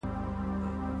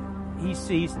he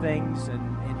sees things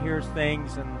and hears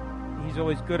things, and he's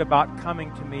always good about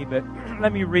coming to me, but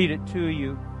let me read it to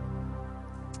you.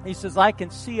 He says, I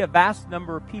can see a vast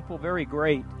number of people, very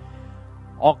great,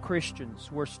 all Christians,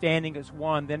 who are standing as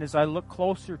one. Then as I look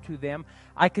closer to them,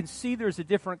 I can see there's a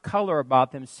different color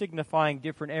about them, signifying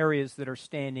different areas that are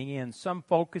standing in. Some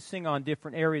focusing on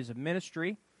different areas of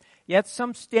ministry, yet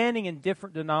some standing in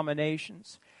different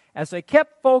denominations. As I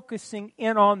kept focusing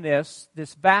in on this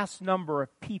vast number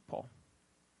of people,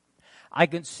 I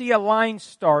can see a line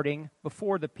starting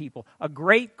before the people, a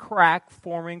great crack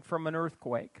forming from an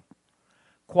earthquake.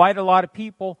 Quite a lot of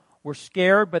people were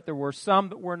scared, but there were some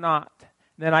that were not.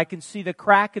 Then I can see the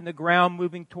crack in the ground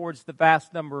moving towards the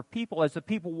vast number of people. As the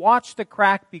people watched the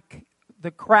crack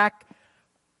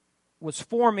was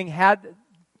forming. I'm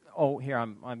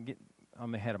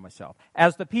ahead of myself.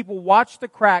 As the people watched the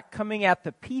crack coming at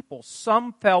the people,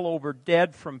 some fell over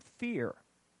dead from fear.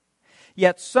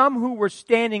 Yet some who were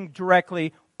standing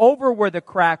directly over where the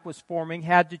crack was forming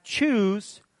had to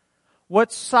choose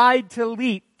what side to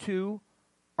leap to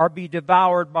or be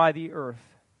devoured by the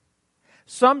earth.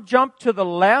 Some jumped to the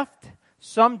left,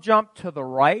 some jumped to the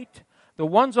right. The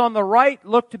ones on the right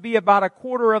looked to be about a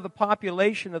quarter of the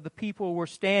population of the people who were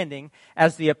standing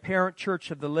as the apparent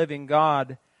church of the living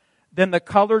God. Then the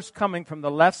colors coming from the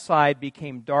left side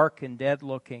became dark and dead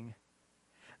looking.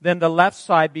 Then the left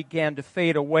side began to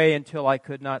fade away until I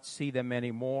could not see them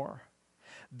anymore.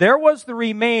 There was the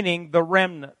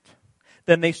remnant.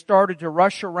 Then they started to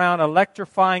rush around,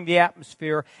 electrifying the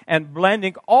atmosphere and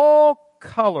blending all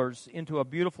colors into a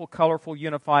beautiful, colorful,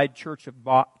 unified church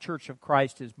of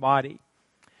Christ, His body.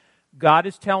 God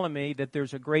is telling me that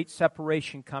there's a great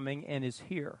separation coming and is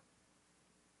here.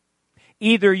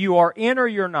 Either you are in or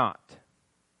you're not.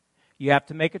 You have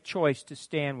to make a choice to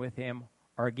stand with Him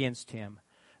or against Him.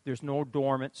 There's no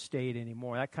dormant state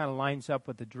anymore. That kind of lines up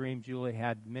with the dream Julie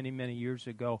had many, many years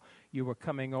ago. You were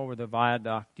coming over the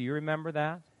viaduct. Do you remember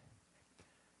that?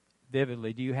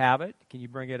 Vividly. Do you have it? Can you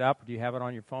bring it up? Or do you have it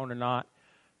on your phone or not?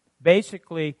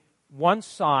 Basically, one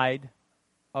side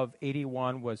of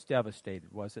 81 was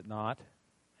devastated, was it not?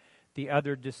 The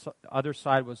other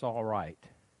side was all right.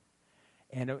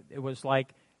 And it was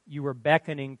like you were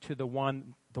beckoning to the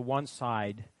one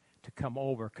side to come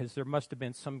over, because there must have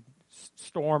been some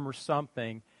storm or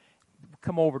something.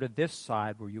 Come over to this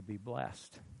side where you'll be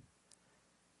blessed.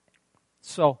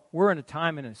 So we're in a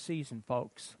time and a season,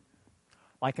 folks.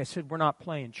 Like I said, we're not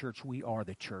playing church. We are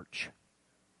the church.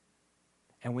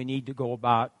 And we need to go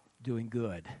about doing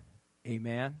good.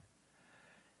 Amen?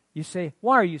 You say,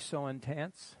 why are you so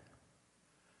intense?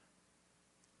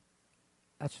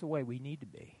 That's the way we need to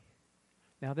be.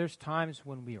 Now, there's times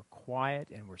when we are quiet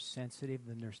and we're sensitive,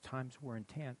 and there's times we're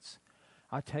intense.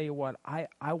 I'll tell you what,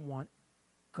 I want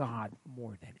God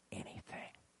more than anything.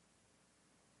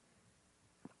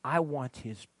 I want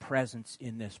His presence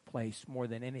in this place more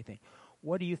than anything.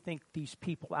 What do you think these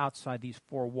people outside these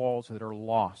four walls that are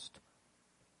lost,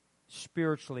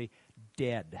 spiritually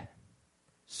dead,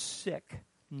 sick,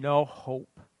 no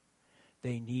hope,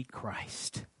 they need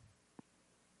Christ.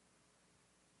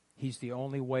 He's the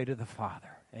only way to the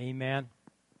Father. Amen?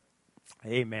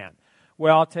 Amen.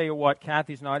 Well, I'll tell you what,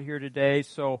 Kathy's not here today,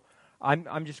 so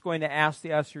I'm just going to ask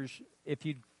the ushers if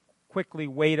you'd quickly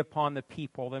wait upon the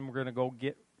people. Then we're going to go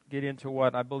get into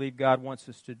what I believe God wants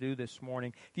us to do this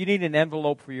morning. If you need an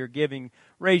envelope for your giving,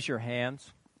 raise your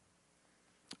hands.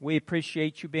 We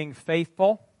appreciate you being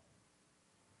faithful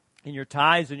in your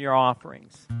tithes and your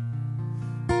offerings.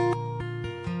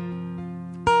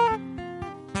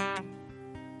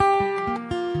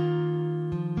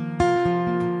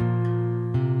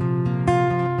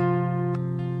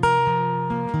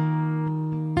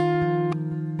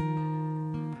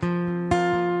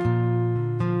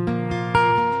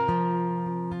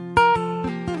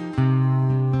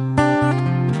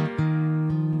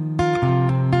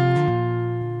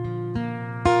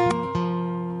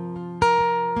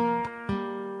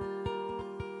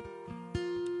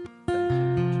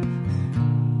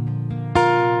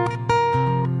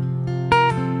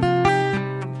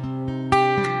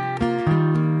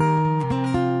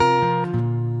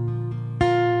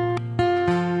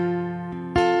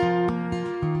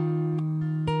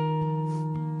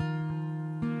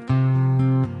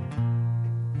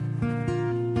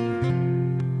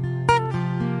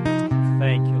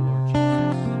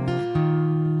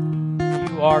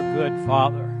 Are good,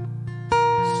 Father.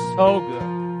 So good.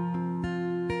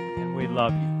 And we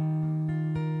love you.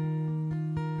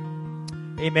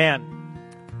 Amen.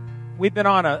 We've been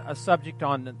on a subject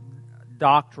on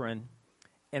doctrine.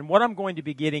 And what I'm going to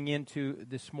be getting into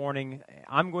this morning,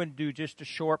 I'm going to do just a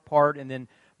short part, and then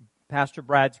Pastor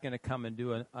Brad's going to come and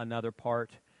do another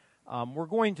part. We're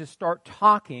going to start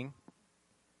talking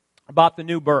about the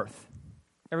new birth.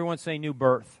 Everyone say new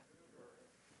birth.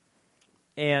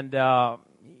 And,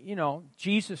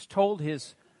 Jesus told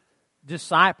his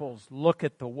disciples, look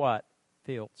at the what?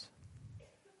 Fields.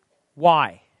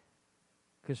 Why?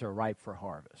 Because they're ripe for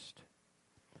harvest.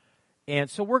 And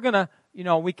so we're going to,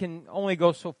 we can only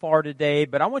go so far today,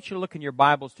 but I want you to look in your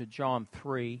Bibles to John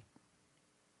 3.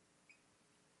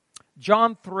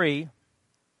 John 3,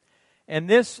 and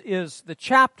this is the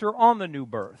chapter on the new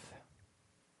birth.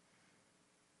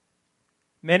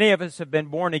 Many of us have been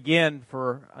born again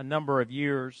for a number of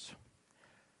years.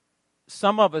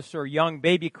 Some of us are young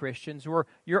baby Christians.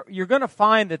 You're going to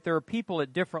find that there are people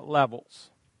at different levels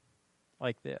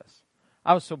like this.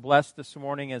 I was so blessed this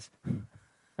morning as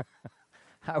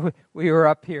we were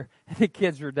up here and the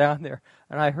kids were down there,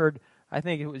 and I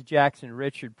think it was Jackson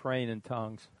Richard praying in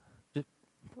tongues, just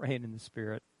praying in the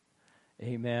Spirit.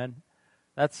 Amen.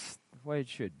 That's the way it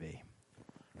should be.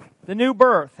 The new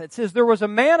birth. It says, there was a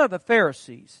man of the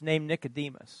Pharisees named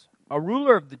Nicodemus, a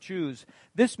ruler of the Jews.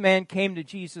 This man came to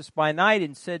Jesus by night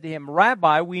and said to him,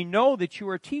 Rabbi, we know that you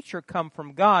are a teacher come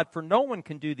from God, for no one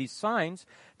can do these signs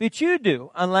that you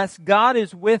do unless God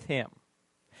is with him.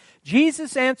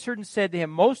 Jesus answered and said to him,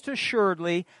 most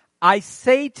assuredly, I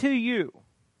say to you,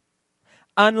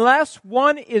 unless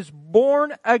one is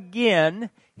born again,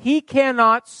 he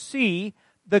cannot see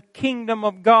the kingdom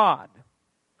of God.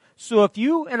 So if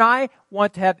you and I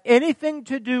want to have anything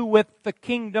to do with the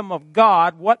kingdom of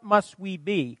God, what must we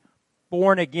be?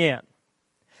 Born again.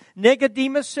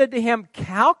 Nicodemus said to him,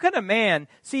 how can a man,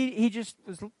 see, he just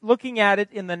was looking at it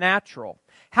in the natural.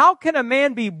 How can a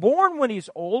man be born when he's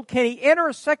old? Can he enter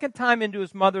a second time into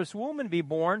his mother's womb and be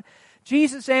born?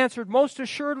 Jesus answered, most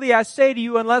assuredly I say to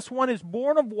you, unless one is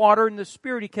born of water and the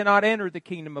Spirit, he cannot enter the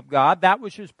kingdom of God. That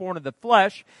which is born of the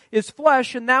flesh is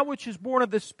flesh, and that which is born of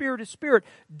the Spirit is spirit.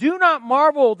 Do not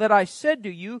marvel that I said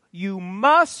to you, you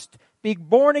must be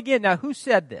born again. Now, who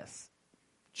said this?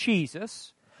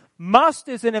 Jesus. Must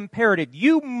is an imperative.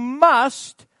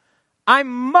 I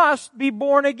must be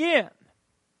born again.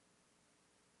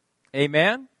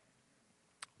 Amen?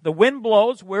 The wind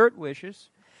blows where it wishes.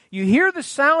 You hear the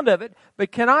sound of it,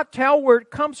 but cannot tell where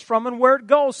it comes from and where it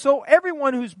goes. So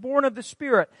everyone who's born of the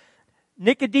Spirit.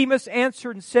 Nicodemus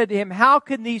answered and said to him, how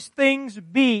can these things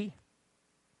be?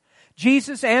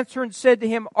 Jesus answered and said to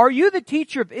him, are you the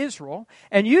teacher of Israel,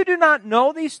 and you do not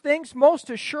know these things? Most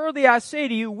assuredly I say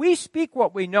to you, we speak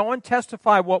what we know and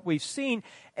testify what we've seen,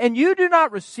 and you do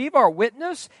not receive our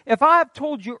witness. If I have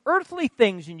told you earthly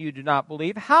things and you do not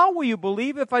believe, how will you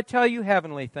believe if I tell you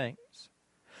heavenly things?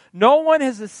 No one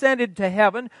has ascended to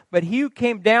heaven, but he who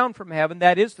came down from heaven,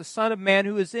 that is, the Son of Man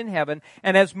who is in heaven.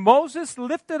 And as Moses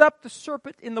lifted up the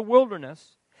serpent in the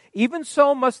wilderness, even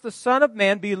so must the Son of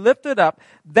Man be lifted up,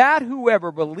 that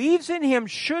whoever believes in him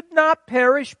should not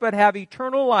perish, but have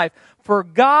eternal life. For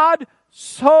God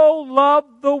so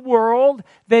loved the world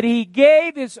that he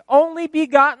gave his only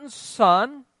begotten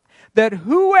Son, that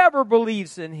whoever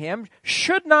believes in him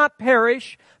should not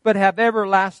perish, but have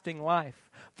everlasting life.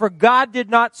 For God did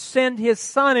not send his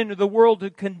Son into the world to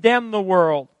condemn the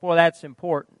world. Boy, that's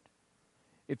important.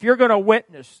 If you're going to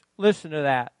witness, listen to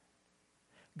that.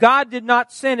 God did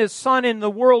not send his Son in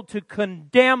the world to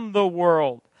condemn the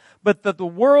world, but that the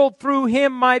world through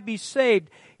him might be saved.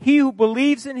 He who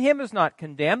believes in him is not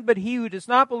condemned, but he who does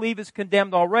not believe is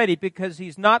condemned already, because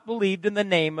he's not believed in the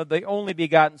name of the only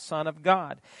begotten Son of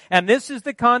God. And this is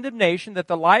the condemnation, that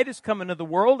the light has come into the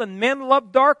world, and men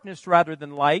love darkness rather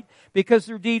than light, because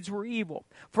their deeds were evil.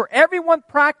 For everyone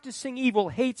practicing evil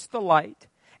hates the light,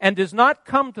 and does not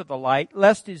come to the light,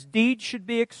 lest his deeds should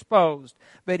be exposed.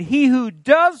 But he who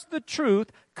does the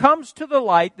truth comes to the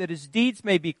light, that his deeds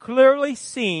may be clearly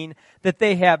seen, that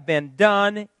they have been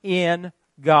done in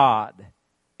God.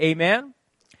 Amen?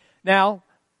 Now,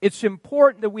 it's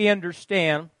important that we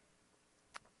understand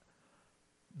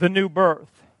the new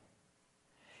birth.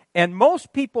 And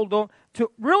most people don't.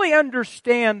 To really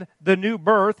understand the new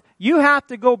birth, you have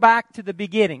to go back to the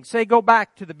beginning. Say, go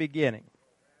back to the beginning.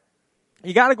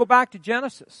 You got to go back to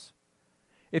Genesis.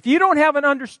 If you don't have an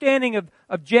understanding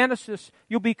of Genesis,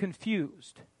 you'll be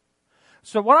confused.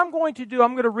 So what I'm going to do,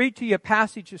 I'm going to read to you a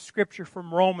passage of Scripture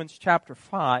from Romans chapter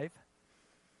 5.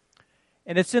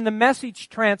 And it's in the Message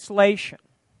translation.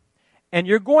 And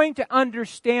you're going to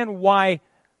understand why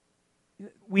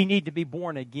we need to be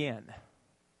born again.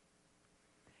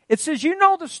 It says, you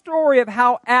know the story of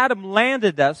how Adam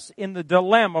landed us in the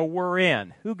dilemma we're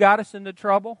in. Who got us into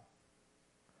trouble?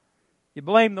 You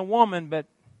blame the woman, but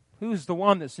who's the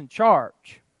one that's in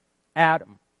charge?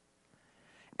 Adam.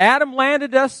 Adam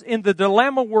landed us in the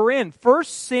dilemma we're in.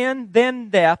 First sin, then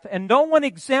death, and no one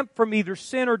exempt from either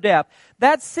sin or death.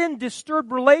 That sin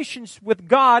disturbed relations with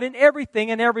God in everything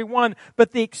and everyone,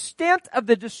 but the extent of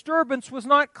the disturbance was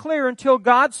not clear until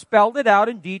God spelled it out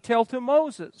in detail to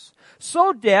Moses.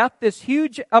 So death, this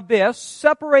huge abyss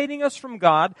separating us from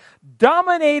God,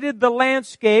 dominated the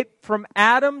landscape from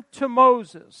Adam to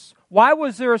Moses. Why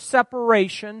was there a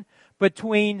separation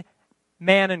between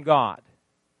man and God?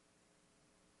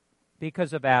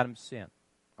 Because of Adam's sin,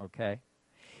 okay?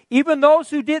 Even those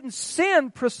who didn't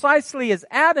sin precisely as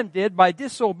Adam did by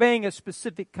disobeying a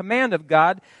specific command of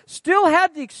God still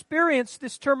had to experience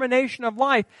this termination of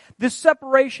life, this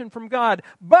separation from God.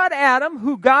 But Adam,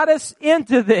 who got us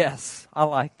into this, I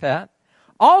like that,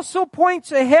 also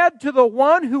points ahead to the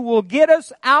one who will get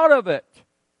us out of it.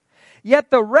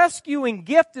 Yet the rescuing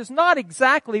gift is not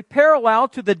exactly parallel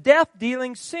to the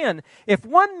death-dealing sin. If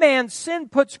one man's sin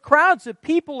puts crowds of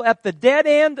people at the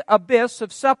dead-end abyss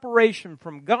of separation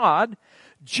from God,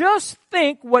 just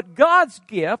think what God's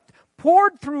gift,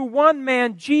 poured through one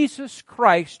man, Jesus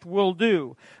Christ, will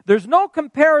do. There's no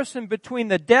comparison between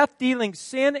the death-dealing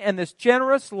sin and this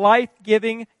generous,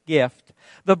 life-giving gift.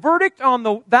 The verdict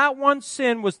on that one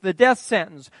sin was the death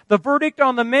sentence. The verdict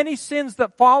on the many sins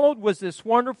that followed was this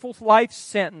wonderful life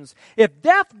sentence. If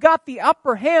death got the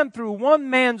upper hand through one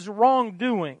man's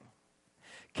wrongdoing,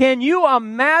 can you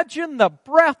imagine the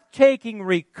breathtaking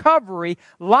recovery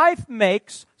life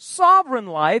makes, sovereign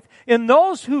life, in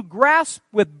those who grasp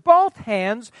with both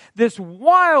hands this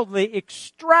wildly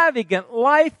extravagant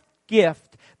life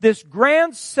gift, this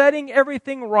grand setting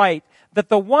everything right that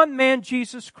the one man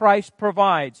Jesus Christ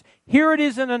provides? Here it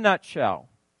is in a nutshell.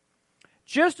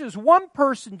 Just as one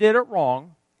person did it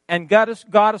wrong and got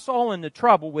us all into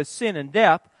trouble with sin and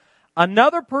death,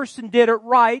 another person did it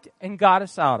right and got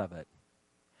us out of it.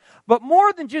 But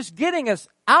more than just getting us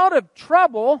out of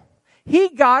trouble, He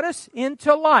got us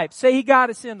into life. Say, He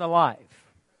got us into life.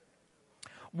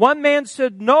 One man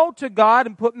said no to God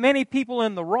and put many people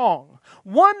in the wrong.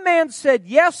 One man said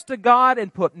yes to God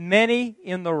and put many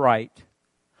in the right.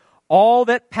 All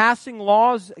that passing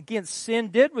laws against sin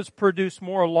did was produce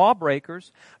more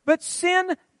lawbreakers, but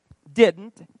sin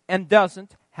didn't and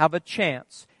doesn't have a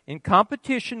chance in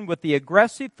competition with the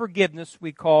aggressive forgiveness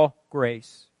we call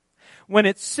grace. When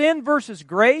it's sin versus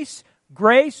grace,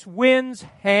 grace wins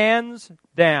hands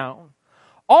down.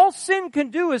 All sin can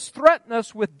do is threaten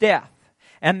us with death,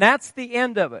 and that's the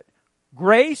end of it.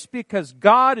 Grace, because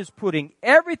God is putting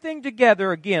everything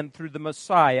together again through the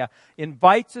Messiah,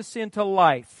 invites us into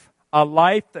life, a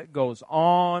life that goes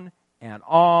on and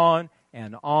on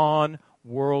and on,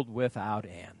 world without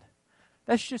end.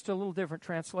 That's just a little different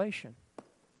translation.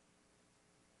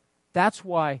 That's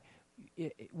why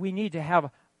we need to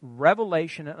have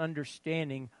revelation and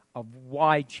understanding of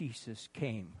why Jesus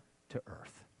came to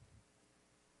earth.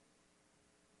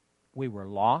 We were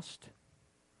lost,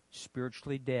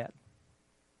 spiritually dead.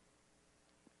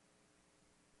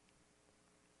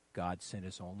 God sent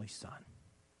His only Son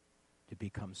to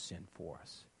become sin for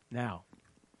us. Now,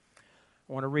 I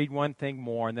want to read one thing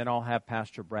more, and then I'll have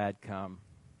Pastor Brad come.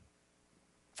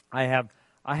 I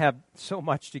have so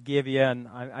much to give you, and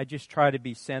I just try to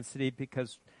be sensitive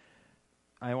because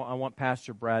I want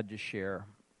Pastor Brad to share.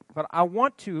 But I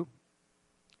want to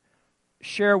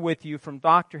share with you from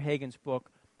Dr. Hagin's book.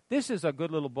 This is a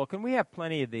good little book, and we have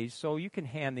plenty of these, so you can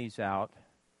hand these out.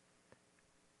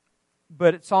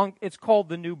 But it's called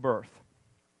The New Birth.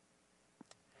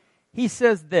 He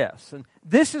says this, and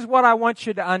this is what I want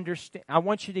you to understand. I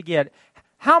want you to get.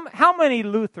 How many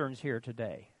Lutherans here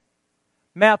today?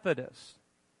 Methodists.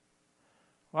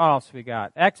 What else we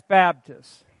got?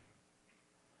 Ex-Baptists.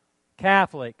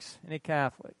 Catholics. Any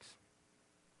Catholics?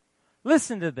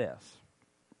 Listen to this.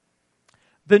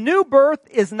 The new birth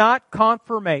is not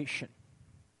confirmation.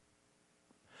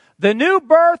 The new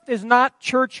birth is not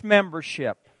church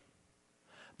membership.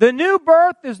 The new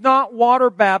birth is not water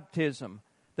baptism,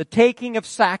 the taking of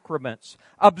sacraments,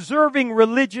 observing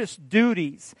religious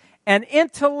duties, an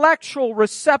intellectual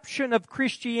reception of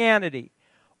Christianity,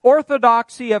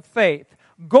 orthodoxy of faith,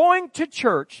 going to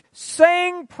church,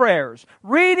 saying prayers,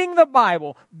 reading the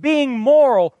Bible, being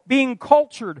moral, being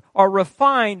cultured or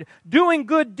refined, doing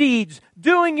good deeds,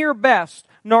 doing your best,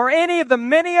 nor any of the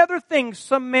many other things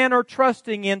some men are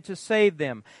trusting in to save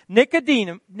them.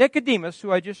 Nicodemus,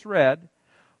 who I just read,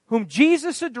 whom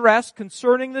Jesus addressed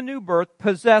concerning the new birth,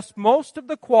 possessed most of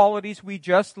the qualities we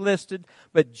just listed,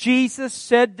 but Jesus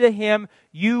said to him,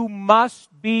 "You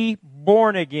must be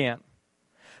born again."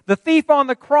 The thief on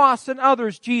the cross and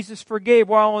others Jesus forgave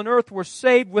while on earth were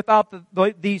saved without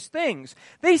these things.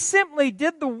 They simply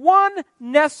did the one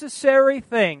necessary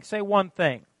thing. Say one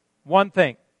thing. One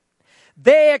thing.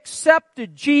 They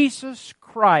accepted Jesus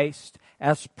Christ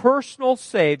as personal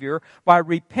Savior by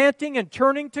repenting and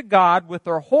turning to God with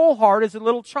their whole heart as a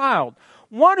little child.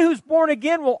 One who's born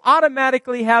again will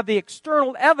automatically have the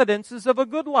external evidences of a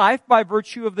good life by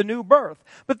virtue of the new birth.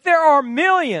 But there are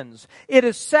millions, it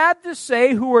is sad to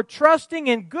say, who are trusting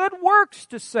in good works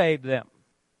to save them.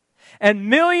 And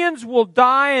millions will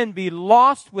die and be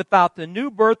lost without the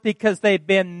new birth because they've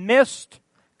been misled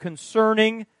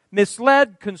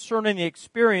concerning the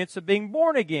experience of being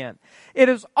born again. It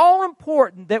is all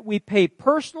important that we pay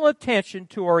personal attention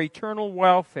to our eternal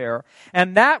welfare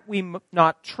and that we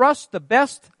not trust the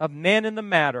best of men in the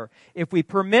matter. If we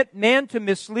permit men to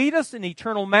mislead us in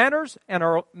eternal matters and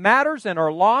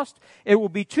are lost, it will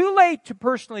be too late to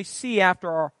personally see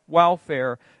after our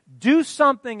welfare. Do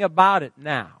something about it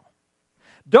now.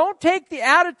 Don't take the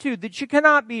attitude that you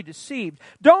cannot be deceived.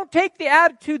 Don't take the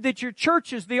attitude that your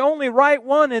church is the only right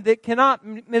one and that cannot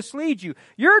mislead you.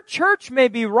 Your church may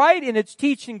be right in its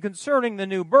teaching concerning the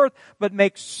new birth, but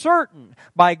make certain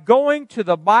by going to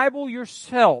the Bible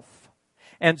yourself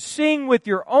and seeing with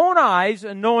your own eyes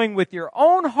and knowing with your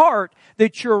own heart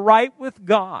that you're right with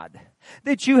God,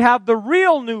 that you have the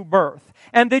real new birth,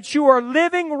 and that you are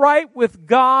living right with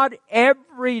God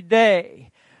every day.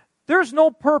 There's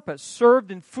no purpose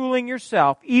served in fooling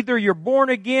yourself. Either you're born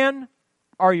again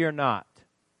or you're not.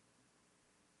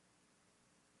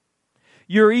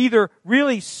 You're either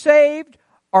really saved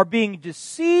or being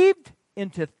deceived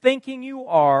into thinking you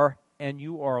are, and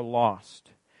you are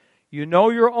lost. You know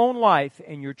your own life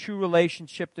and your true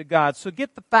relationship to God. So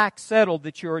get the fact settled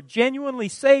that you're a genuinely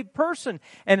saved person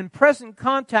and in present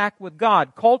contact with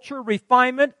God. Culture,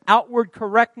 refinement, outward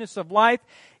correctness of life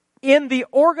in the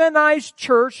organized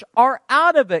church are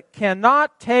out of it,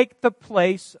 cannot take the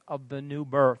place of the new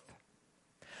birth.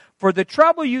 For the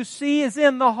trouble you see is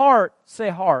in the heart.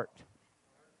 Say heart.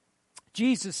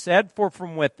 Jesus said, for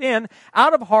from within,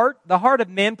 out of the heart of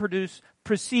men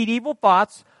proceed evil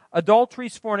thoughts,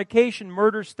 adulteries, fornication,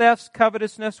 murders, thefts,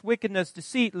 covetousness, wickedness,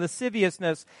 deceit,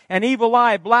 lasciviousness, an evil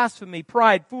eye, blasphemy,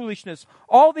 pride, foolishness.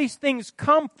 All these things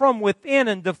come from within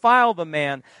and defile the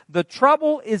man. The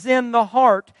trouble is in the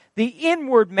heart, the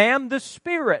inward man, the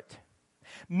spirit.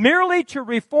 Merely to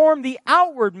reform the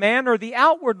outward man or the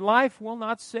outward life will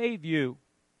not save you.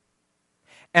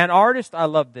 An artist, I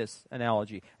love this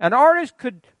analogy. An artist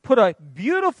could put a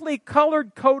beautifully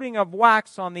colored coating of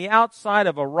wax on the outside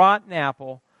of a rotten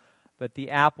apple, but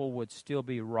the apple would still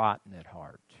be rotten at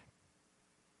heart.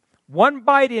 One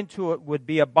bite into it would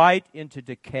be a bite into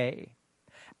decay.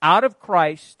 Out of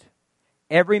Christ,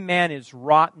 every man is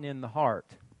rotten in the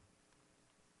heart.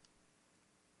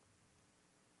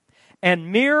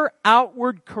 And mere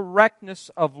outward correctness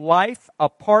of life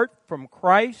apart from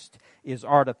Christ is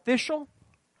artificial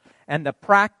and the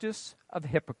practice of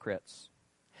hypocrites.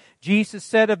 Jesus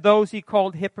said of those he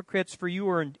called hypocrites, for you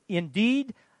are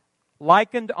indeed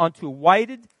likened unto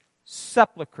whited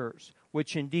sepulchres,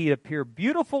 which indeed appear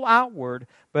beautiful outward,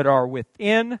 but are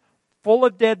within full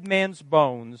of dead men's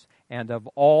bones and of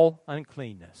all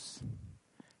uncleanness.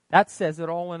 That says it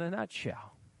all in a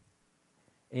nutshell.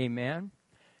 Amen.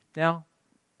 Now,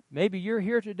 maybe you're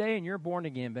here today and you're born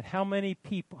again, but how many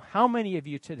of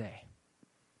you today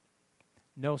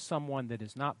know someone that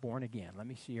is not born again? Let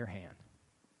me see your hand.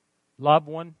 Loved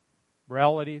one,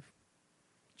 relative,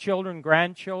 children,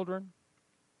 grandchildren,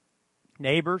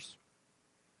 neighbors.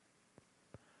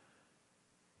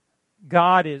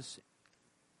 God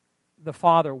the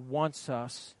Father wants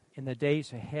us in the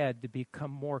days ahead to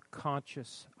become more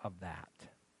conscious of that.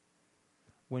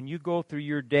 When you go through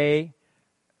your day,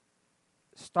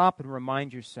 stop and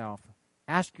remind yourself,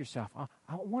 ask yourself,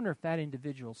 I wonder if that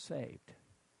individual's saved.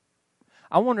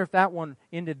 I wonder if that one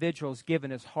individual has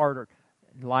given his heart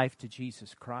and life to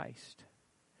Jesus Christ.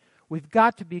 We've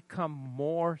got to become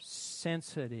more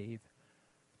sensitive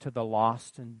to the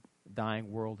lost and dying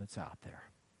world that's out there.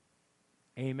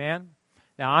 Amen?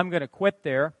 Now, I'm going to quit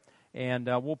there, and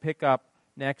we'll pick up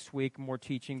next week more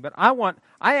teaching. But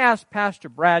I asked Pastor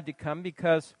Brad to come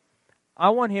because I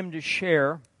want him to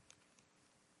share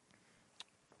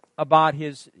about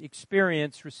his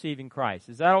experience receiving Christ.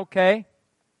 Is that okay?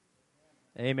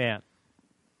 Amen.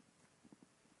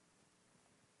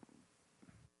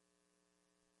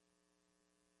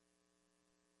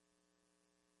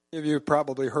 You've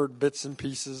probably heard bits and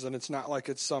pieces, and it's not like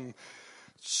it's some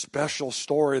special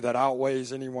story that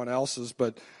outweighs anyone else's,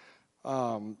 but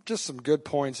just some good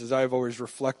points as I've always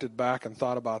reflected back and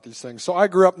thought about these things. So I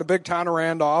grew up in the big town of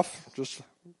Randolph, just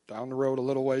down the road a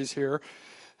little ways here.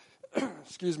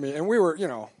 Excuse me. And we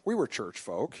were church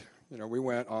folk. We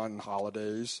went on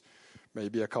holidays,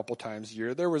 maybe a couple times a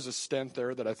year. There was a stint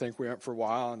there that I think we went for a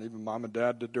while, and even Mom and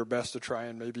Dad did their best to try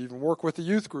and maybe even work with the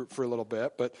youth group for a little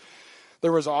bit. But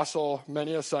there was also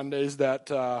many a Sundays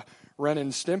that Ren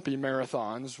and Stimpy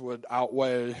marathons would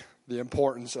outweigh the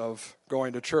importance of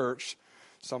going to church.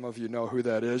 Some of you know who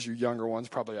that is. You younger ones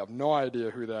probably have no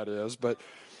idea who that is. But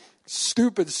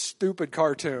stupid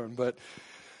cartoon. But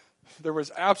there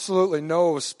was absolutely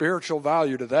no spiritual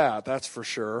value to that, that's for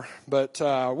sure. But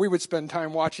we would spend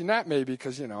time watching that maybe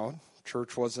because,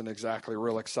 church wasn't exactly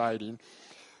real exciting.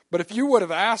 But if you would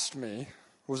have asked me,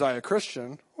 was I a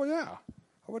Christian? Well, yeah.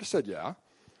 I would have said yeah.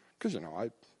 Because, I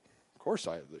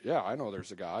know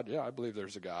there's a God. Yeah, I believe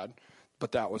there's a God.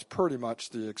 But that was pretty much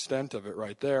the extent of it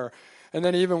right there. And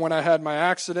then even when I had my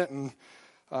accident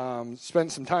and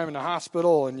spent some time in the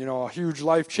hospital and, a huge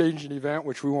life-changing event,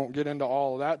 which we won't get into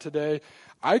all of that today,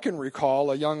 I can recall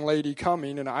a young lady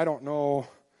coming, and I don't know,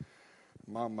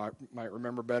 Mom might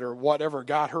remember better, whatever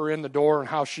got her in the door and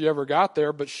how she ever got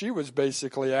there, but she was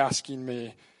basically asking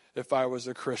me if I was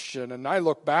a Christian. And I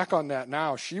look back on that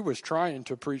now, she was trying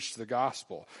to preach the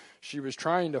gospel. She was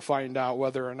trying to find out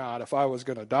whether or not if I was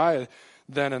going to die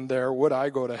then and there, would I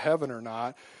go to heaven or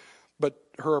not. But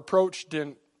her approach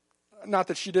didn't, not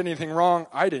that she did anything wrong,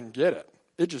 I didn't get it.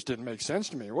 It just didn't make sense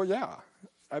to me. Well, yeah,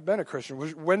 I've been a Christian.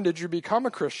 When did you become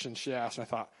a Christian, she asked. And I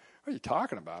thought, what are you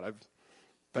talking about? I've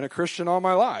been a Christian all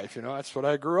my life. That's what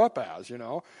I grew up as,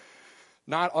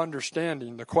 Not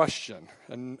understanding the question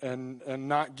and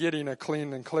not getting a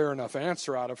clean and clear enough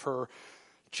answer out of her,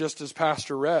 just as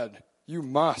Pastor read, you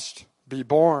must be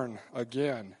born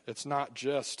again. It's not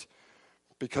just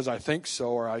because I think so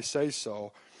or I say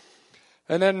so.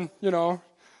 And then,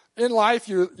 in life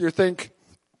you think,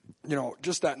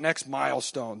 just that next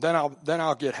milestone, then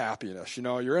I'll get happiness.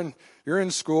 You're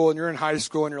in school and you're in high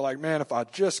school and you're like, man, if I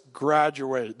just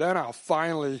graduate, then I'll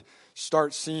finally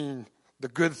start seeing the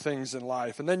good things in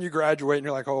life. And then you graduate and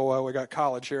you're like, oh, well, we got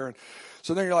college here. And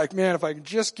so then you're like, man, if I can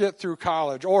just get through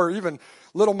college, or even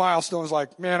little milestones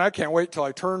like, man, I can't wait till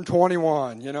I turn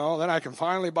 21, then I can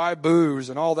finally buy booze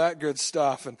and all that good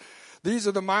stuff. And these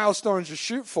are the milestones you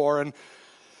shoot for. And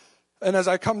as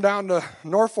I come down to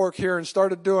Norfolk here and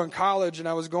started doing college, and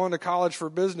I was going to college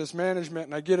for business management,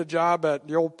 and I get a job at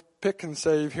the old Pick and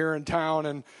Save here in town,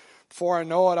 and before I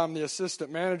know it, I'm the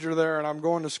assistant manager there, and I'm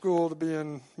going to school to be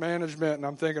in management, and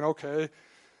I'm thinking, okay,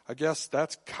 I guess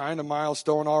that's kind of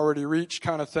milestone already reached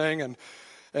kind of thing.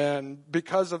 And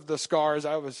because of the scars,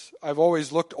 I've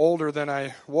always looked older than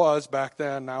I was back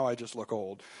then. Now I just look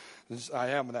old. I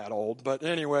am that old. But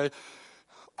anyway,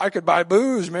 I could buy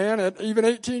booze, man, at even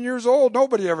 18 years old.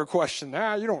 Nobody ever questioned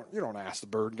that. You don't ask the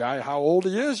bird guy how old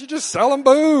he is. You just sell him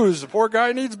booze. The poor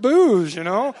guy needs booze,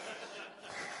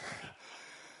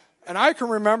 And I can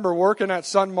remember working at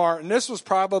Sunmart, and this was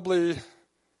probably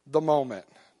the moment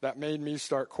that made me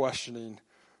start questioning,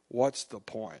 what's the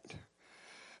point?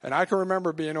 And I can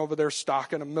remember being over there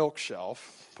stocking a milk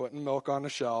shelf, putting milk on the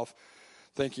shelf,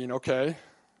 thinking, okay,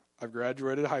 I've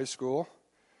graduated high school.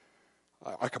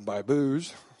 I can buy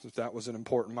booze, if that was an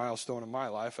important milestone in my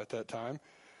life at that time.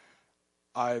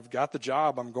 I've got the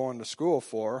job I'm going to school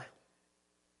for.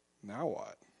 Now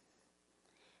what?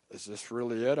 Is this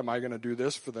really it? Am I going to do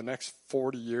this for the next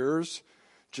 40 years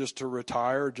just to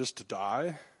retire, just to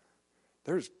die?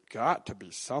 There's got to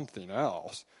be something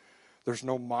else. There's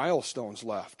no milestones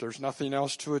left. There's nothing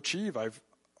else to achieve.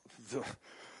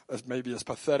 Maybe as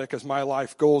pathetic as my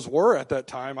life goals were at that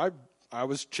time, I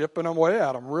was chipping away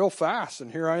at them real fast.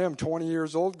 And here I am, 20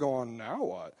 years old, going, now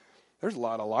what? There's a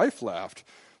lot of life left.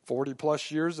 40 plus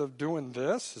years of doing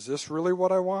this. Is this really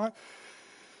what I want?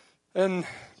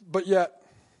 But yet,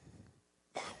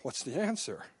 what's the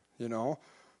answer?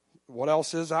 What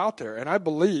else is out there? And I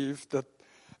believe that,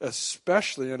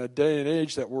 especially in a day and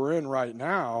age that we're in right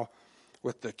now,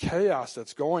 with the chaos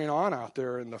that's going on out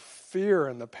there and the fear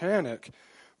and the panic,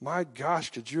 my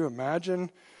gosh, could you imagine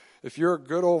if you're a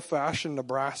good old-fashioned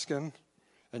Nebraskan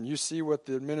and you see what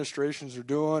the administrations are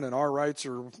doing and our rights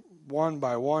are one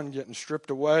by one getting stripped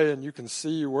away, and you can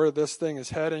see where this thing is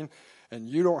heading, and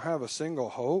you don't have a single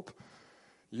hope?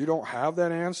 You don't have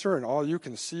that answer, and all you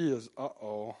can see is,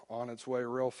 uh-oh, on its way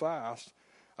real fast.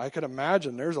 I could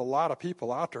imagine there's a lot of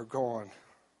people out there going,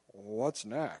 what's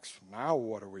next? Now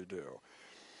what do we do?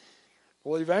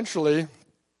 Well, eventually,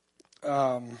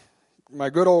 my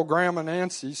good old grandma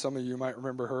Nancy, some of you might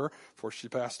remember her before she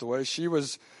passed away, she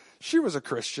was she was a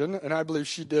Christian, and I believe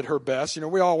she did her best.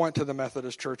 We all went to the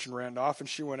Methodist church in Randolph, and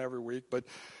she went every week, but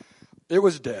it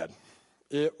was dead.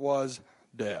 It was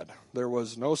dead. There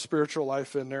was no spiritual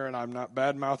life in there, and I'm not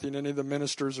bad-mouthing any of the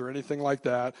ministers or anything like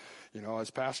that.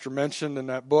 As Pastor mentioned in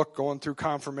that book, going through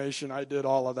confirmation, I did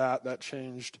all of that. That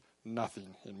changed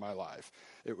nothing in my life.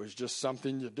 It was just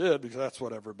something you did because that's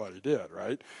what everybody did,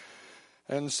 right?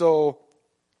 And so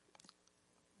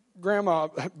Grandma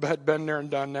had been there and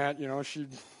done that.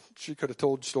 She could have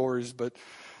told stories, but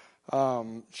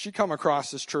she come across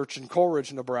this church in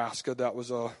Coleridge, Nebraska that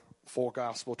was a full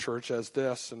gospel church as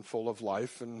this and full of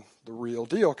life and the real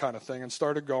deal kind of thing, and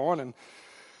started going. And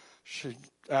she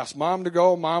asked Mom to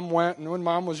go. Mom went, and when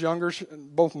Mom was younger,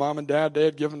 both Mom and Dad, they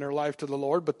had given their life to the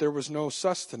Lord, but there was no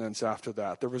sustenance after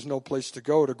that. There was no place to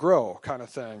go to grow kind of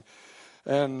thing.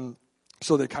 And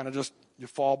so they kind of just, you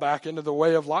fall back into the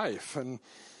way of life. And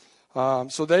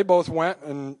so they both went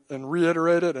and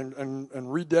reiterated and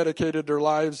rededicated their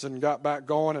lives and got back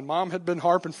going. And Mom had been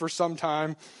harping for some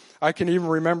time. I can even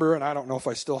remember, and I don't know if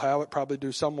I still have it, probably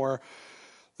do somewhere,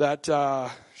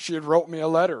 that she had wrote me a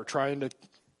letter trying to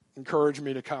encourage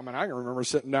me to come. And I can remember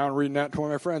sitting down reading that to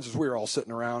one of my friends as we were all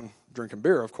sitting around drinking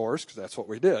beer, of course, because that's what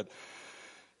we did.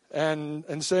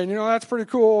 And saying, that's pretty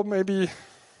cool. Maybe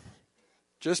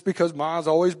just because Ma's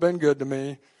always been good to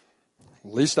me,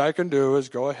 least I can do is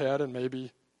go ahead and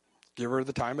maybe give her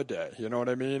the time of day. You know what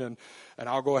I mean? And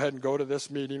I'll go ahead and go to this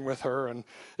meeting with her. And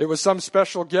it was some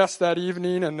special guest that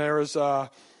evening, and there was a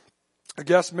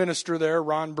guest minister there.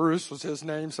 Ron Bruce was his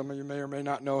name. Some of you may or may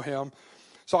not know him.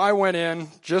 So I went in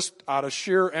just out of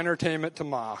sheer entertainment to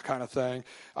Ma kind of thing.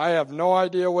 I have no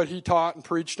idea what he taught and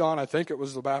preached on. I think it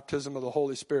was the baptism of the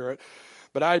Holy Spirit.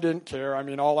 But I didn't care.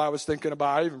 All I was thinking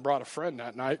about, I even brought a friend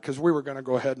that night because we were going to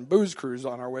go ahead and booze cruise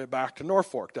on our way back to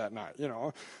Norfolk that night,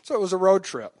 So it was a road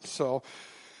trip. So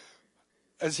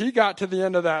as he got to the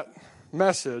end of that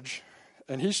message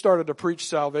and he started to preach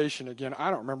salvation again,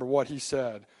 I don't remember what he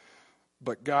said,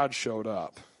 but God showed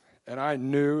up. And I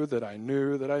knew that I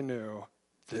knew that I knew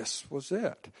this was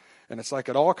it. And it's like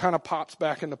it all kind of pops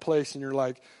back into place and you're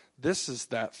like, this is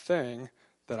that thing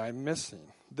that I'm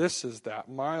missing. This is that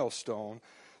milestone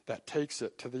that takes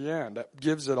it to the end, that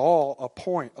gives it all a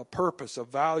point, a purpose, a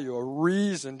value, a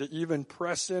reason to even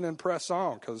press in and press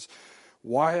on, because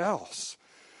why else?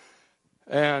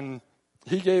 And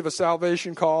he gave a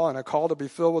salvation call and a call to be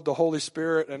filled with the Holy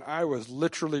Spirit, and I was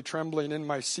literally trembling in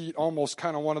my seat, almost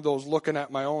kind of one of those looking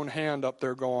at my own hand up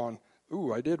there going,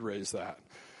 ooh, I did raise that.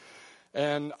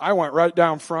 And I went right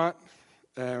down front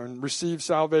and received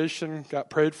salvation, got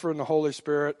prayed for in the Holy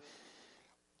Spirit.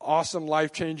 Awesome,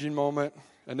 life-changing moment.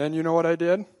 And then you know what I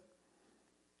did?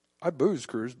 I booze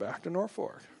cruised back to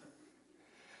Norfolk.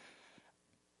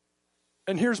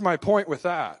 And here's my point with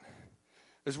that,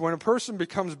 is when a person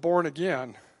becomes born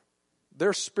again,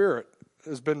 their spirit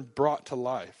has been brought to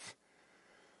life.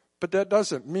 But that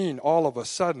doesn't mean all of a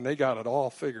sudden they got it all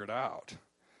figured out.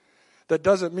 That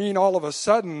doesn't mean all of a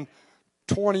sudden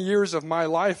 20 years of my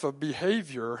life of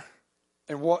behavior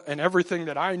and everything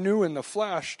that I knew in the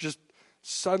flesh just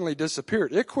suddenly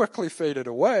disappeared. It quickly faded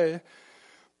away,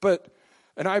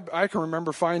 and I can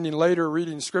remember finding later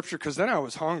reading Scripture, because then I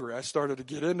was hungry. I started to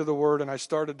get into the Word, and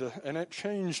and it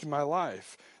changed my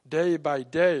life. Day by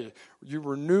day, you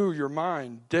renew your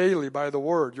mind daily by the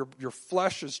Word. Your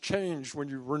flesh is changed when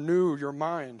you renew your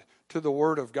mind to the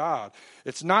Word of God.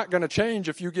 It's not going to change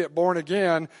if you get born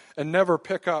again and never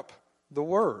pick up the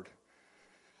Word.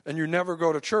 And you never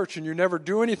go to church and you never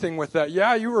do anything with that.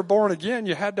 Yeah, you were born again.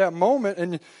 You had that moment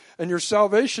and your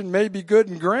salvation may be good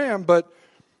and grand, but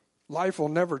life will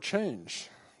never change.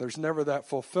 There's never that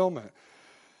fulfillment.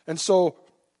 And so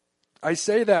I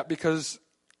say that because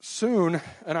soon,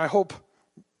 and I hope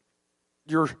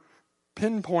you're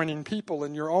pinpointing people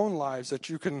in your own lives that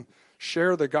you can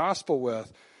share the gospel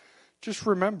with, just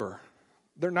remember,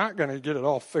 they're not going to get it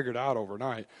all figured out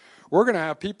overnight. We're going to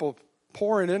have people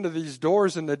pouring into these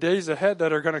doors in the days ahead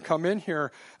that are going to come in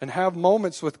here and have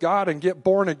moments with God and get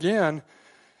born again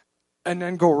and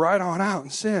then go right on out and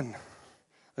sin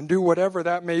and do whatever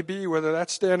that may be, whether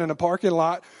that's stand in a parking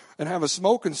lot and have a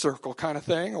smoking circle kind of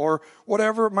thing or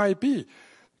whatever it might be.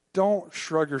 Don't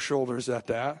shrug your shoulders at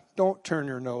that. Don't turn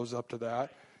your nose up to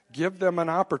that. Give them an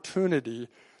opportunity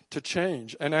to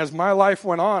change. And as my life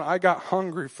went on, I got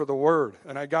hungry for the Word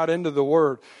and I got into the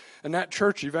Word. And that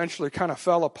church eventually kind of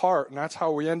fell apart, and that's how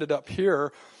we ended up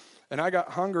here. And I got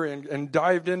hungry and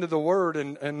dived into the Word,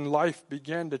 and life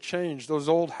began to change. Those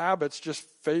old habits just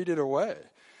faded away.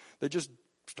 They just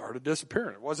started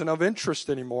disappearing. It wasn't of interest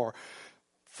anymore.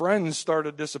 Friends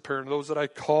started disappearing, those that I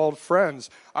called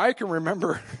friends. I can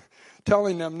remember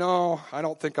telling them, no, I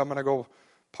don't think I'm going to go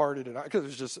party tonight,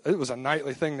 because it was a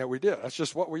nightly thing that we did. That's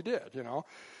just what we did, you know.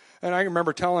 And I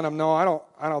remember telling them, no,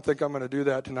 I don't think I'm going to do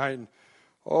that tonight. And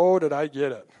oh, did I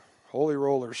get it? Holy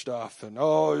roller stuff. And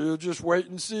oh, you just wait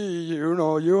and see. You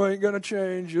know, you ain't going to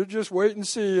change. You just wait and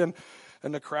see. And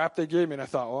the crap they gave me. And I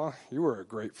thought, well, you were a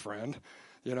great friend,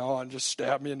 you know, and just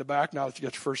stab me in the back now that you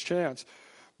get your first chance.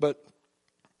 But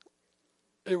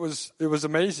it was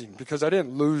amazing, because I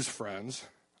didn't lose friends.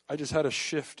 I just had a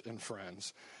shift in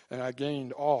friends. And I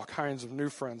gained all kinds of new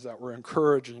friends that were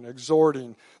encouraging,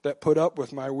 exhorting, that put up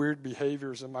with my weird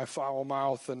behaviors and my foul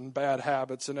mouth and bad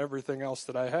habits and everything else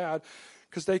that I had,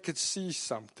 because they could see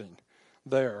something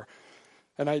there.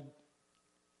 And I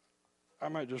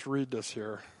might just read this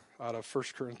here out of 2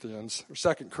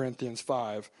 Corinthians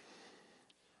 5.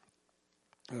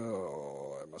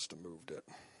 Oh, I must have moved it.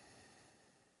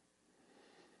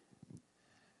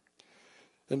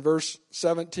 In verse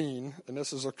 17, and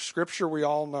this is a scripture we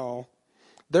all know,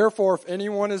 therefore, if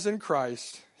anyone is in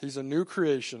Christ, he's a new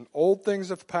creation. Old things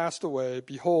have passed away.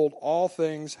 Behold, all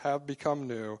things have become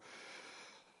new.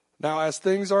 Now, as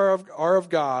things are of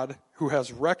God, who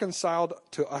has reconciled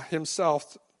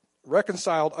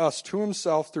us to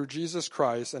himself through Jesus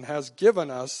Christ, and has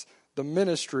given us the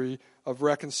ministry of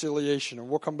reconciliation. And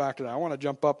we'll come back to that. I want to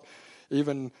jump up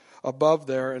even above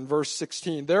there in verse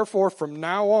 16. Therefore, from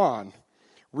now on,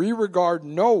 we regard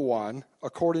no one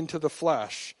according to the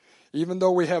flesh. Even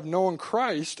though we have known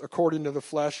Christ according to the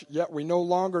flesh, yet we no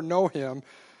longer know him.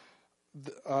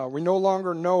 Thus,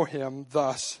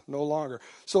 no longer.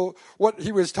 So what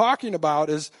he was talking about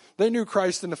is they knew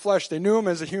Christ in the flesh. They knew him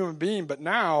as a human being. But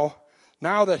now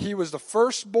that he was the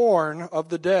firstborn of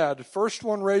the dead, first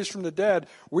one raised from the dead,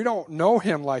 we don't know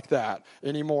him like that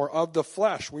anymore of the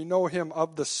flesh. We know him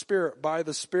of the Spirit, by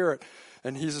the Spirit.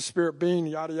 And he's a spirit being,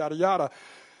 yada, yada, yada.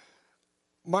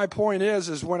 My point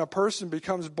is when a person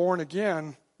becomes born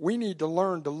again, we need to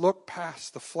learn to look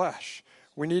past the flesh.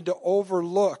 We need to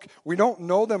overlook. We don't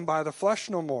know them by the flesh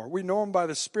no more. We know them by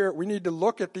the Spirit. We need to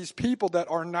look at these people that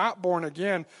are not born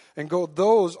again and go,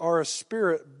 those are a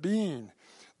spirit being.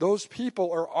 Those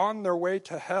people are on their way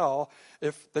to hell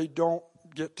if they don't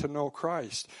get to know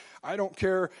Christ. I don't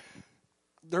care.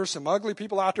 There's some ugly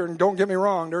people out there, and don't get me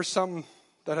wrong, there's some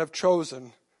that have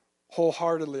chosen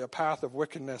wholeheartedly a path of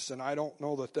wickedness, and I don't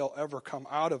know that they'll ever come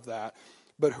out of that.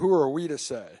 But who are we to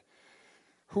say?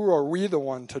 Who are we the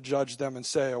one to judge them and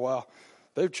say, well,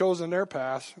 they've chosen their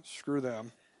path, screw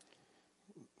them.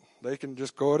 They can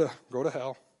just go to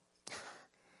hell.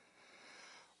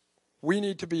 We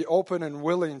need to be open and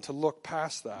willing to look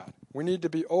past that. We need to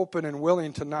be open and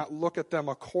willing to not look at them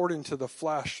according to the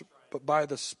flesh, but by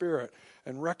the Spirit,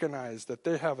 and recognize that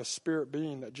they have a spirit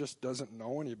being that just doesn't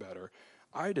know any better.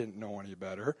 I didn't know any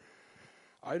better.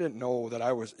 I didn't know that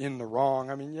I was in the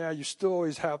wrong. I mean, yeah, you still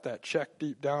always have that check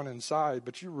deep down inside,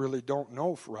 but you really don't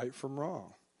know right from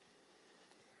wrong.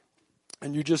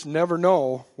 And you just never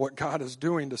know what God is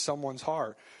doing to someone's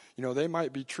heart. You know, they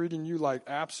might be treating you like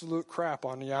absolute crap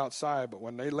on the outside, but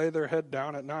when they lay their head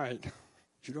down at night,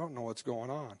 you don't know what's going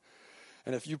on.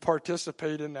 And if you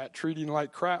participate in that treating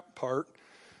like crap part,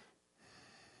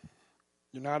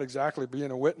 you're not exactly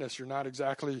being a witness. You're not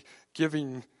exactly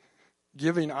giving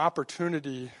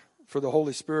opportunity for the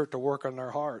Holy Spirit to work on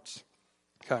their hearts,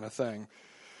 kind of thing.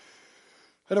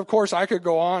 And of course, I could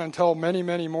go on and tell many,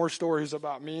 many more stories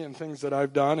about me and things that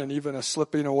I've done, and even a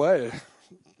slipping away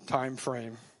time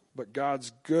frame. But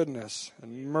God's goodness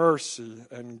and mercy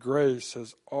and grace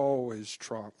has always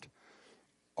trumped.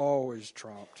 Always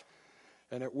trumped.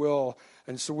 And it will.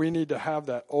 And so we need to have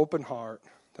that open heart,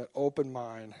 that open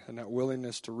mind, and that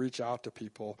willingness to reach out to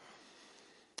people.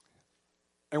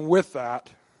 And with that,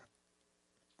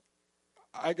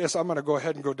 I guess I'm going to go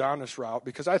ahead and go down this route,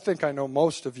 because I think I know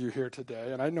most of you here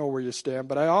today, and I know where you stand,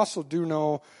 but I also do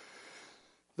know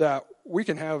that we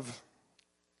can have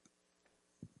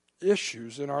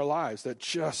issues in our lives that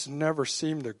just never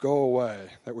seem to go away,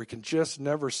 that we can just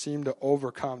never seem to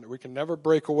overcome, that we can never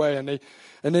break away, and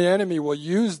the enemy will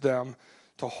use them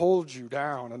to hold you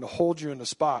down and to hold you in the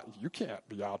spot. You can't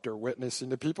be out there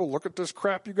witnessing to people. Look at this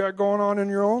crap you got going on in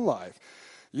your own life.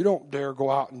 You don't dare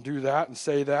go out and do that and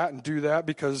say that and do that,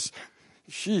 because,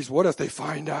 geez, what if they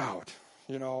find out?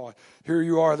 You know, here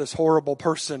you are, this horrible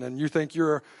person, and you think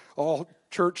you're all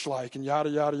church-like and yada,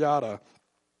 yada, yada.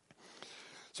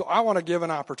 So I want to give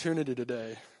an opportunity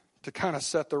today to kind of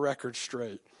set the record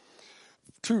straight.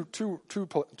 Two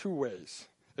ways.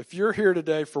 If you're here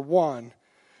today, for one,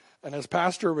 and as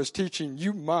Pastor was teaching,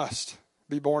 you must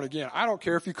be born again. I don't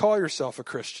care if you call yourself a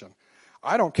Christian.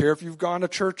 I don't care if you've gone to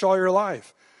church all your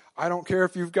life. I don't care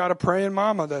if you've got a praying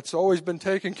mama that's always been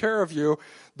taking care of you.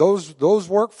 Those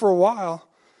work for a while,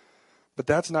 but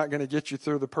that's not going to get you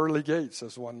through the pearly gates,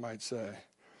 as one might say.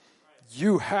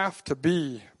 You have to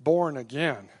be born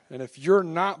again. And if you're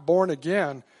not born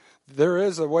again, there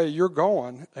is a way you're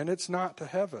going, and it's not to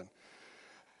heaven.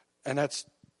 And that's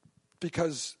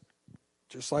because,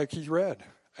 just like he read,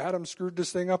 Adam screwed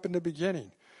this thing up in the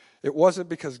beginning. It wasn't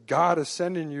because God is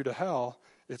sending you to hell.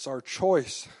 It's our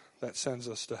choice that sends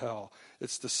us to hell.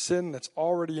 It's the sin that's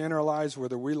already in our lives,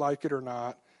 whether we like it or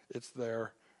not. It's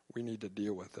there. We need to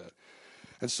deal with it.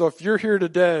 And so if you're here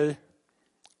today,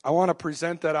 I want to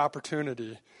present that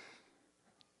opportunity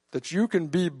that you can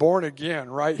be born again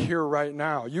right here, right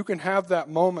now. You can have that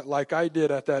moment like I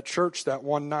did at that church that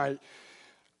one night,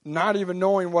 not even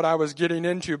knowing what I was getting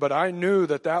into, but I knew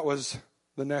that that was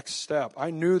the next step. I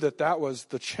knew that that was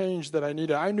the change that I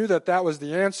needed. I knew that that was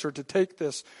the answer to take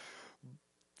this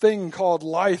thing called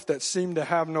life that seemed to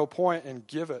have no point and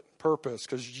give it purpose,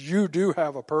 because you do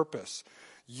have a purpose.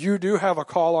 You do have a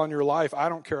call on your life. I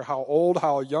don't care how old,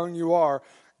 how young you are.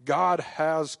 God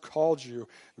has called you.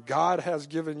 God has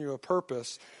given you a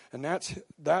purpose, and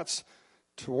that's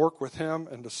to work with him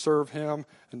and to serve him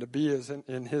and to be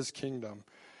in his kingdom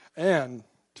and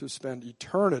to spend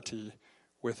eternity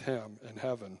with him in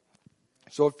heaven.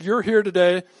 So if you're here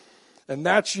today and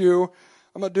that's you,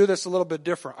 I'm going to do this a little bit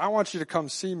different. I want you to come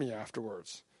see me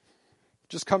afterwards.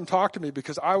 Just come talk to me,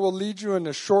 because I will lead you in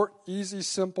a short, easy,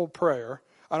 simple prayer.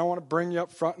 I don't want to bring you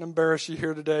up front and embarrass you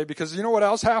here today, because you know what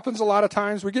else happens a lot of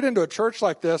times? We get into a church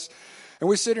like this and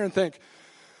we sit here and think,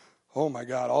 oh my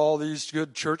God, all these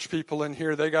good church people in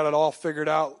here, they got it all figured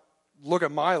out. Look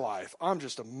at my life. I'm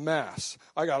just a mess.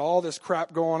 I got all this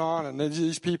crap going on, and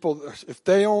these people, if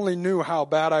they only knew how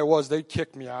bad I was, they'd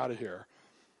kick me out of here.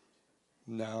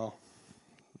 No,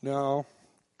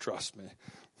 trust me.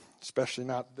 Especially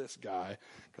not this guy,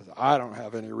 because I don't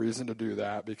have any reason to do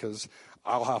that, because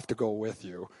I'll have to go with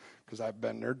you, because I've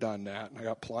been there, done that, and I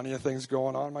got plenty of things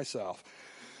going on myself.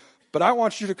 But I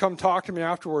want you to come talk to me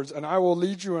afterwards, and I will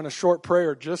lead you in a short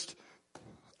prayer, just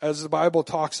as the Bible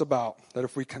talks about, that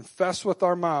if we confess with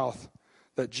our mouth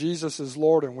that Jesus is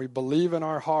Lord and we believe in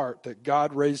our heart that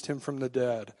God raised him from the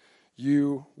dead,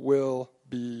 you will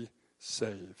be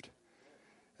saved.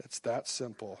 It's that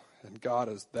simple, and God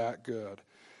is that good.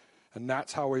 And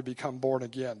that's how we become born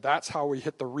again. That's how we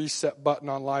hit the reset button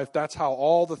on life. That's how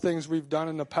all the things we've done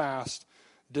in the past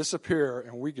disappear,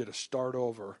 and we get to start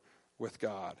over with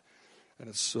God. And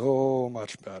it's so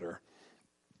much better.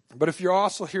 But if you're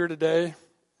also here today,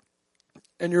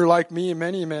 and you're like me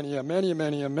many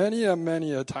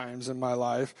times in my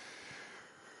life,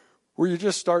 where you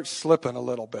just start slipping a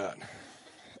little bit.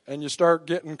 And you start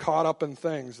getting caught up in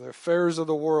things, the affairs of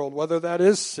the world, whether that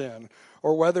is sin,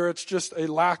 or whether it's just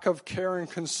a lack of care and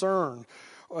concern,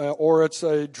 or it's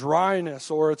a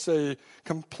dryness, or it's a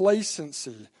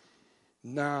complacency.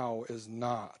 Now is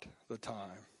not the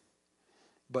time.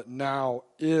 But now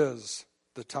is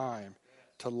the time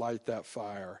to light that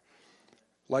fire.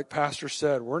 Like Pastor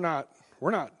said, we're not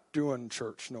doing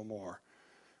church no more.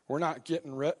 We're not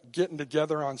getting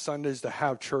together on Sundays to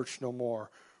have church no more.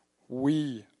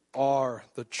 We are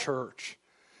the church.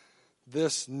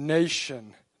 This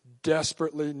nation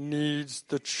desperately needs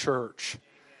the church.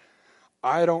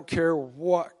 I don't care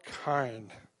what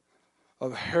kind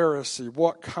of heresy,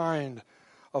 what kind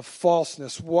of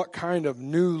falseness, what kind of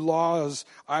new laws,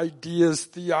 ideas,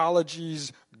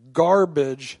 theologies,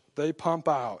 garbage they pump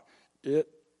out. It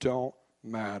don't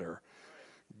matter.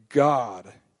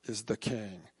 God is the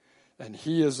king, and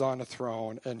he is on the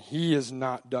throne, and he is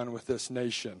not done with this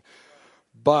nation.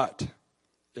 But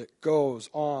it goes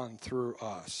on through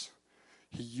us.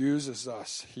 He uses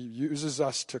us. He uses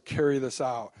us to carry this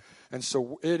out. And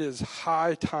so it is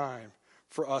high time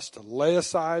for us to lay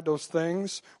aside those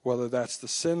things, whether that's the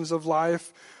sins of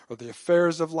life or the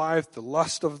affairs of life, the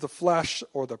lust of the flesh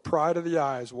or the pride of the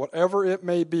eyes, whatever it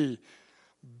may be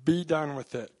done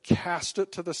with it. Cast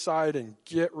it to the side and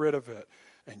get rid of it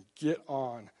and get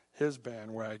on his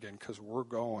bandwagon, because we're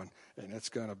going, and it's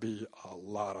going to be a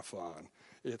lot of fun.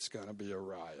 It's going to be a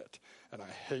riot, and I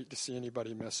hate to see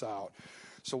anybody miss out.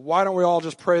 So why don't we all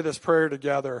just pray this prayer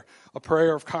together, a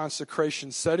prayer of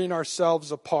consecration, setting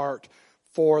ourselves apart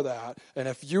for that. And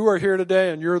if you are here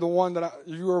today and you're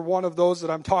you are one of those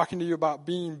that I'm talking to you about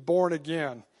being born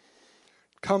again,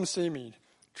 come see me.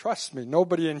 Trust me,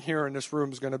 nobody in here in this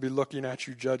room is going to be looking at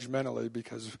you judgmentally,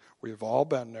 because we've all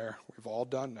been there. We've all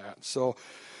done that. So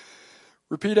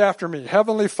repeat after me.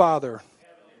 Heavenly Father,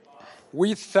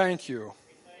 we thank you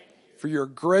for your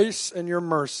grace and your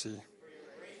mercy,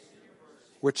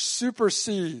 which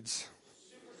supersedes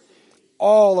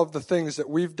all of the things that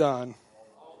we've done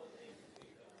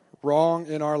wrong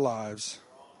in our lives.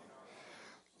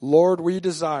 Lord, we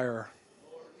desire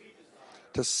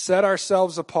to set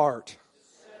ourselves apart,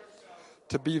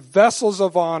 to be vessels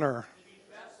of honor,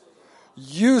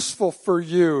 useful for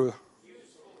you,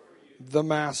 the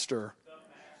Master.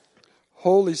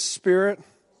 Holy Spirit,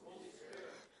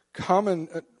 come and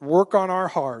work on our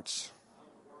hearts.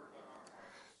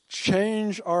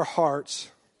 Change our hearts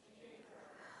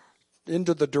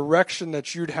into the direction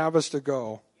that you'd have us to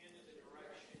go.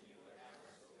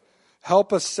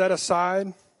 Help us set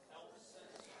aside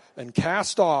and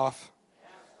cast off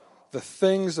the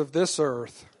things of this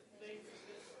earth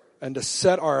and to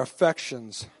set our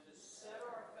affections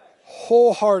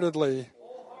wholeheartedly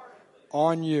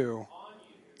on you,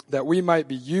 that we might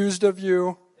be used of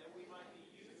you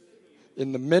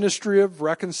in the ministry of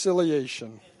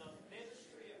reconciliation.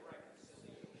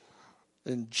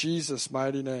 In Jesus'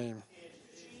 mighty name.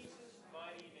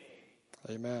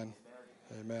 Amen.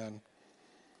 Amen.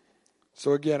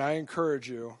 So again, I encourage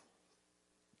you,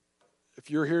 if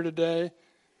you're here today,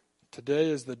 today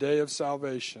is the day of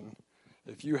salvation.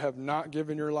 If you have not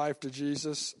given your life to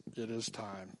Jesus, it is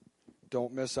time.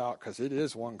 Don't miss out, because it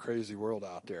is one crazy world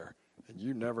out there. And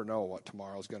you never know what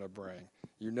tomorrow's going to bring.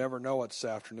 You never know what this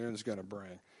afternoon is going to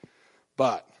bring.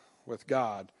 But with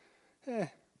God,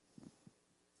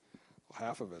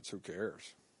 half of it's who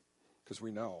cares? Because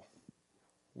we know.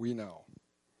 We know.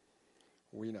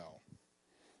 We know.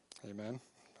 Amen,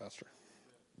 Pastor.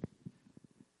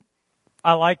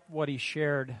 I like what he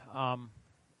shared.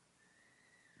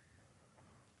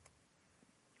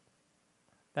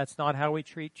 That's not how we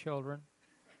treat children.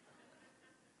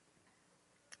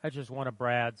 That's just one of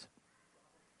Brad's.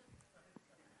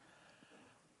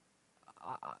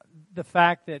 The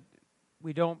fact that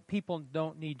people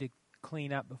don't need to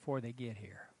clean up before they get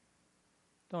here.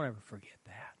 Don't ever forget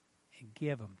that. And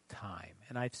give them time.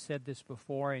 And I've said this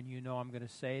before, and you know I'm going to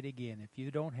say it again. If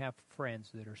you don't have friends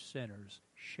that are sinners,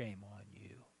 shame on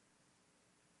you.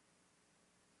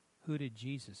 Who did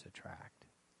Jesus attract?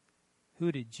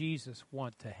 Who did Jesus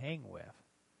want to hang with?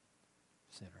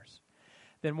 Sinners.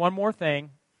 Then one more thing.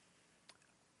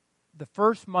 The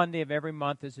first Monday of every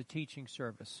month is a teaching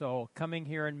service. So coming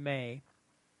here in May,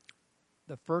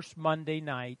 the first Monday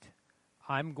night,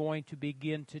 I'm going to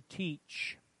begin to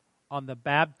teach on the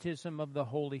baptism of the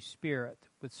Holy Spirit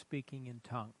with speaking in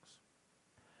tongues.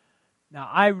 Now,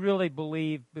 I really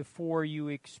believe before you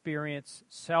experience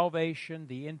salvation,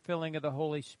 the infilling of the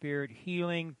Holy Spirit,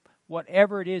 healing,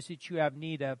 whatever it is that you have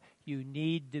need of, you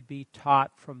need to be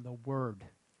taught from the Word.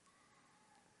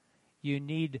 You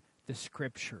need the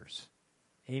Scriptures.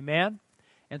 Amen?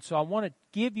 And so I want to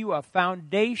give you a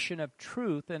foundation of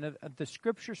truth and of the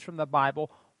Scriptures from the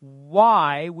Bible,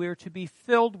 why we're to be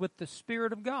filled with the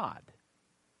Spirit of God.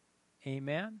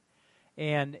 Amen?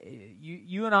 And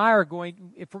you and I are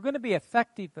going, if we're going to be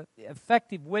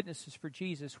effective witnesses for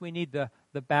Jesus, we need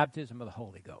the baptism of the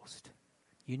Holy Ghost.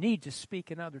 You need to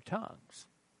speak in other tongues.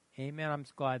 Amen? I'm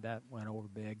just glad that went over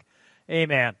big.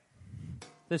 Amen.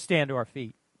 Let's stand to our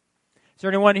feet. Is there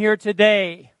anyone here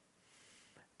today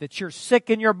that you're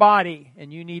sick in your body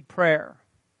and you need prayer?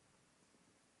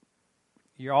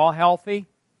 You're all healthy?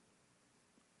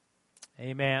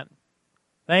 Amen.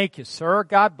 Thank you, sir.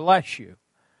 God bless you.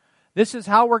 This is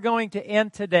how we're going to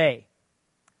end today.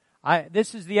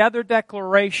 This is the other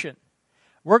declaration.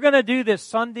 We're going to do this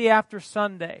Sunday after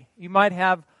Sunday. You might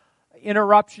have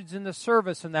interruptions in the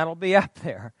service, and that'll be up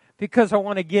there because I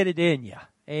want to get it in you.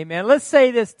 Amen. Let's say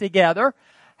this together.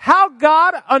 How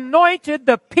God anointed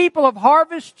the people of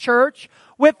Harvest Church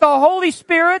with the Holy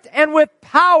Spirit and with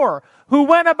power, who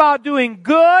went about doing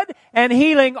good and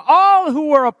healing all who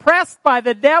were oppressed by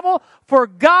the devil, for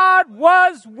God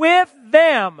was with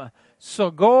them. So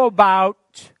go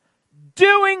about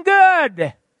doing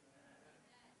good.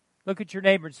 Look at your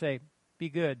neighbor and say, be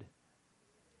good.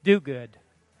 Do good.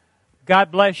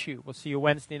 God bless you. We'll see you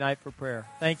Wednesday night for prayer.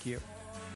 Thank you.